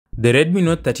The Redmi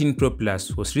Note 13 Pro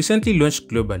Plus was recently launched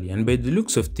globally, and by the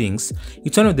looks of things,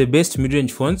 it's one of the best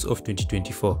mid-range phones of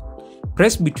 2024.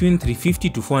 Priced between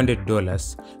 $350 to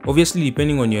 $400, obviously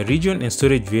depending on your region and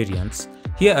storage variants,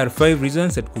 here are 5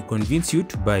 reasons that could convince you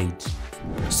to buy it.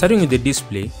 Starting with the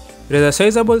display, it has a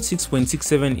sizable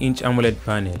 6.67-inch AMOLED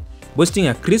panel, boasting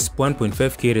a crisp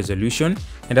 1.5K resolution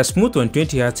and a smooth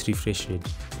 120Hz refresh rate.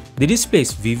 The display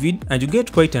is vivid and you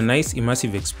get quite a nice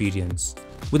immersive experience.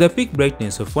 With a peak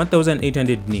brightness of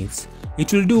 1800 nits,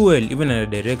 it will do well even under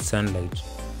direct sunlight.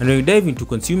 And when you dive into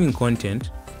consuming content,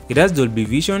 it has Dolby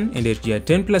Vision and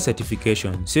HDR10 Plus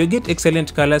certification, so you get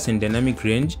excellent colors and dynamic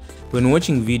range when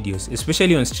watching videos,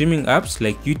 especially on streaming apps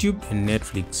like YouTube and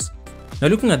Netflix. Now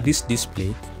looking at this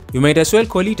display, you might as well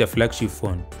call it a flagship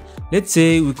phone. Let's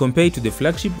say we compare it to the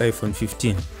flagship iPhone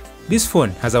 15. This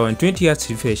phone has a 120Hz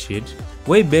refresh rate,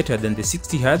 way better than the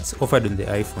 60Hz offered on the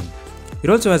iPhone. It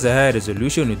also has a higher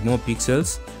resolution with more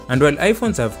pixels, and while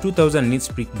iPhones have 2000 nits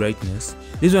peak brightness,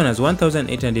 this one has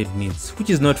 1800 nits,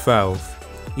 which is not far off.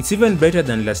 It's even better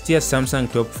than last year's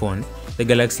Samsung top phone, the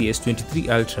Galaxy S23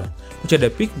 Ultra, which had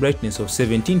a peak brightness of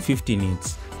 1750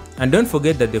 nits. And don't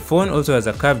forget that the phone also has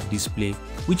a curved display,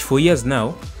 which for years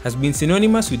now has been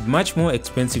synonymous with much more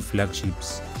expensive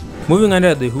flagships. Moving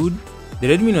under the hood, the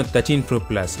Redmi Note 13 Pro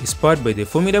Plus is powered by the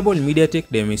formidable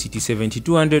MediaTek Dimensity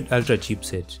 7200 Ultra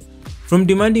chipset. From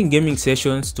demanding gaming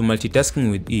sessions to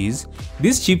multitasking with ease,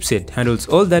 this chipset handles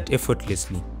all that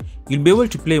effortlessly. You'll be able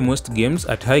to play most games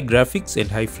at high graphics and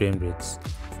high frame rates.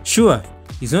 Sure,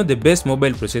 it's not the best mobile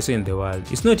processor in the world,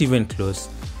 it's not even close,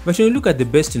 but when you look at the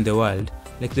best in the world,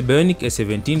 like the Bionic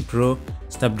S17 Pro,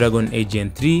 Snapdragon 8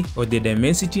 Gen 3 or the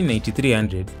Dimensity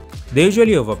 9300, they're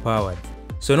usually overpowered.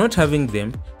 So not having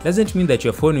them doesn't mean that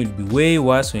your phone will be way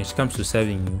worse when it comes to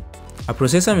serving you. A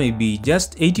processor may be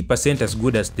just 80% as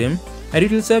good as them and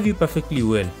it will serve you perfectly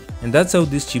well, and that's how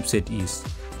this chipset is.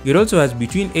 It also has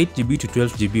between 8GB to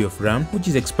 12GB of RAM, which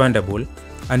is expandable,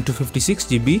 and to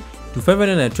 56GB to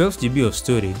 512GB of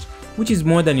storage, which is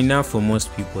more than enough for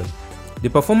most people. The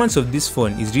performance of this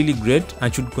phone is really great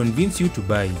and should convince you to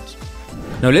buy it.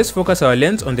 Now let's focus our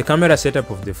lens on the camera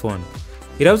setup of the phone.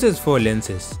 It houses 4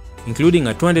 lenses, including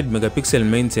a 200MP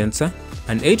main sensor,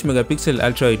 an 8MP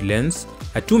ultra-wide lens,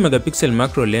 a 2MP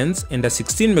macro lens, and a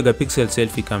 16MP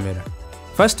selfie camera.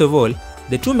 First of all,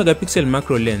 the 2MP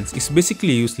macro lens is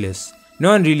basically useless. No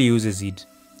one really uses it,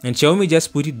 and Xiaomi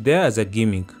just put it there as a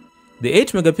gimmick. The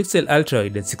 8MP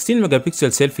ultra-wide and 16MP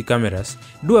selfie cameras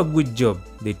do a good job.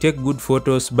 They take good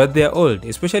photos, but they are old,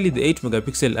 especially the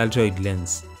 8MP ultra-wide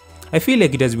lens. I feel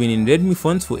like it has been in Redmi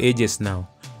phones for ages now.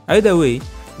 Either way,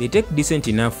 they take decent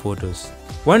enough photos.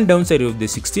 One downside of the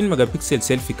 16MP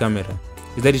selfie camera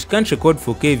is that it can't record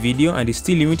 4K video and is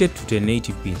still limited to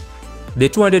 1080p. The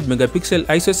 200MP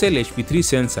ISOCELL HP3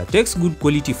 sensor takes good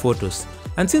quality photos,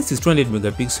 and since it's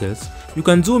 200MP, you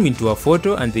can zoom into a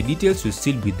photo and the details will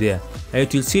still be there and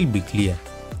it will still be clear.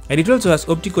 And it also has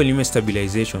optical image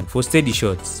stabilization for steady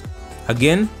shots.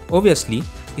 Again, obviously,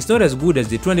 it's not as good as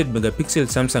the 200MP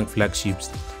Samsung flagships,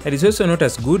 and it's also not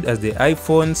as good as the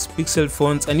iPhones, Pixel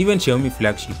phones, and even Xiaomi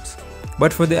flagships.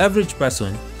 But for the average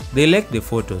person, they like the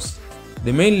photos.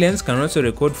 The main lens can also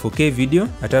record 4K video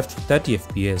at up to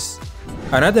 30fps.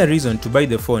 Another reason to buy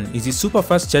the phone is its super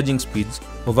fast charging speeds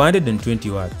of 120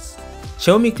 watts.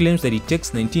 Xiaomi claims that it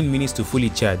takes 19 minutes to fully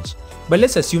charge, but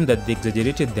let's assume that they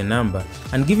exaggerated the number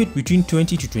and give it between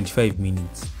 20 to 25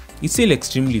 minutes. It's still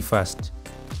extremely fast.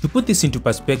 To put this into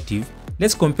perspective,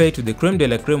 let's compare it to the creme de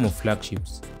la creme of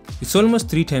flagships. It's almost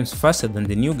 3 times faster than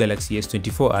the new Galaxy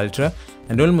S24 Ultra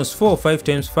and almost 4 or 5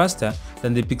 times faster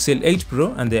than the Pixel 8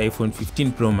 Pro and the iPhone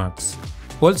 15 Pro Max.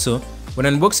 Also, when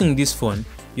unboxing this phone,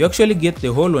 you actually get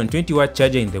the whole 120W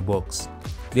charger in the box.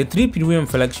 The 3 premium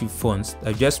flagship phones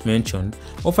I've just mentioned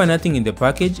offer nothing in the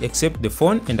package except the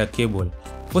phone and a cable,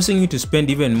 forcing you to spend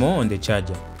even more on the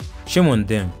charger. Shame on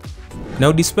them.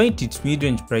 Now, despite its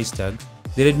mid-range price tag,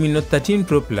 the Redmi Note 13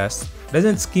 Pro Plus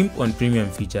doesn't skimp on premium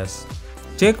features.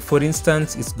 Take for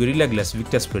instance its Gorilla Glass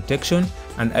Victus protection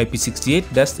and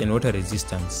IP68 dust and water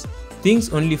resistance,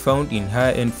 things only found in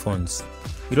higher-end phones.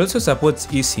 It also supports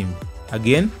eSIM,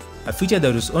 again a feature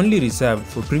that was only reserved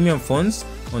for premium phones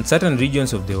on certain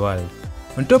regions of the world.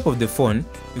 On top of the phone,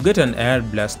 you get an IR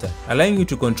blaster, allowing you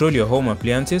to control your home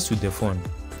appliances with the phone.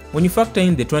 When you factor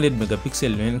in the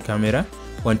 200MP main camera,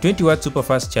 120W super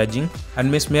fast charging, and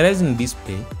mesmerizing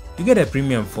display, you get a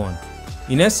premium phone.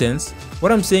 In essence,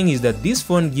 what I'm saying is that this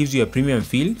phone gives you a premium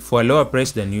feel for a lower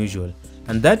price than usual,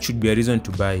 and that should be a reason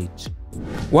to buy it.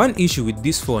 One issue with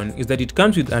this phone is that it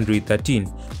comes with Android 13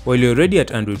 while you're already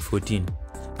at Android 14.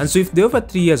 And so if they offer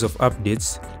 3 years of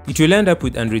updates, it will end up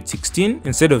with Android 16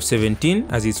 instead of 17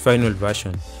 as its final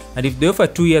version. And if they offer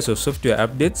 2 years of software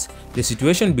updates, the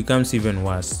situation becomes even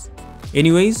worse.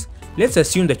 Anyways, let's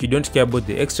assume that you don't care about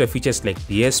the extra features like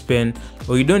the S Pen,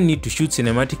 or you don't need to shoot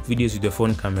cinematic videos with your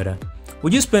phone camera.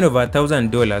 Would you spend over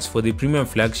 $1,000 for the premium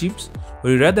flagships,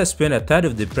 or you'd rather spend a third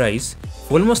of the price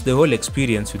for almost the whole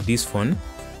experience with this phone?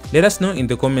 Let us know in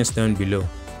the comments down below.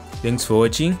 Thanks for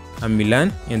watching. I'm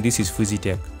Milan and this is Fuzzy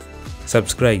Tech.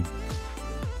 Subscribe.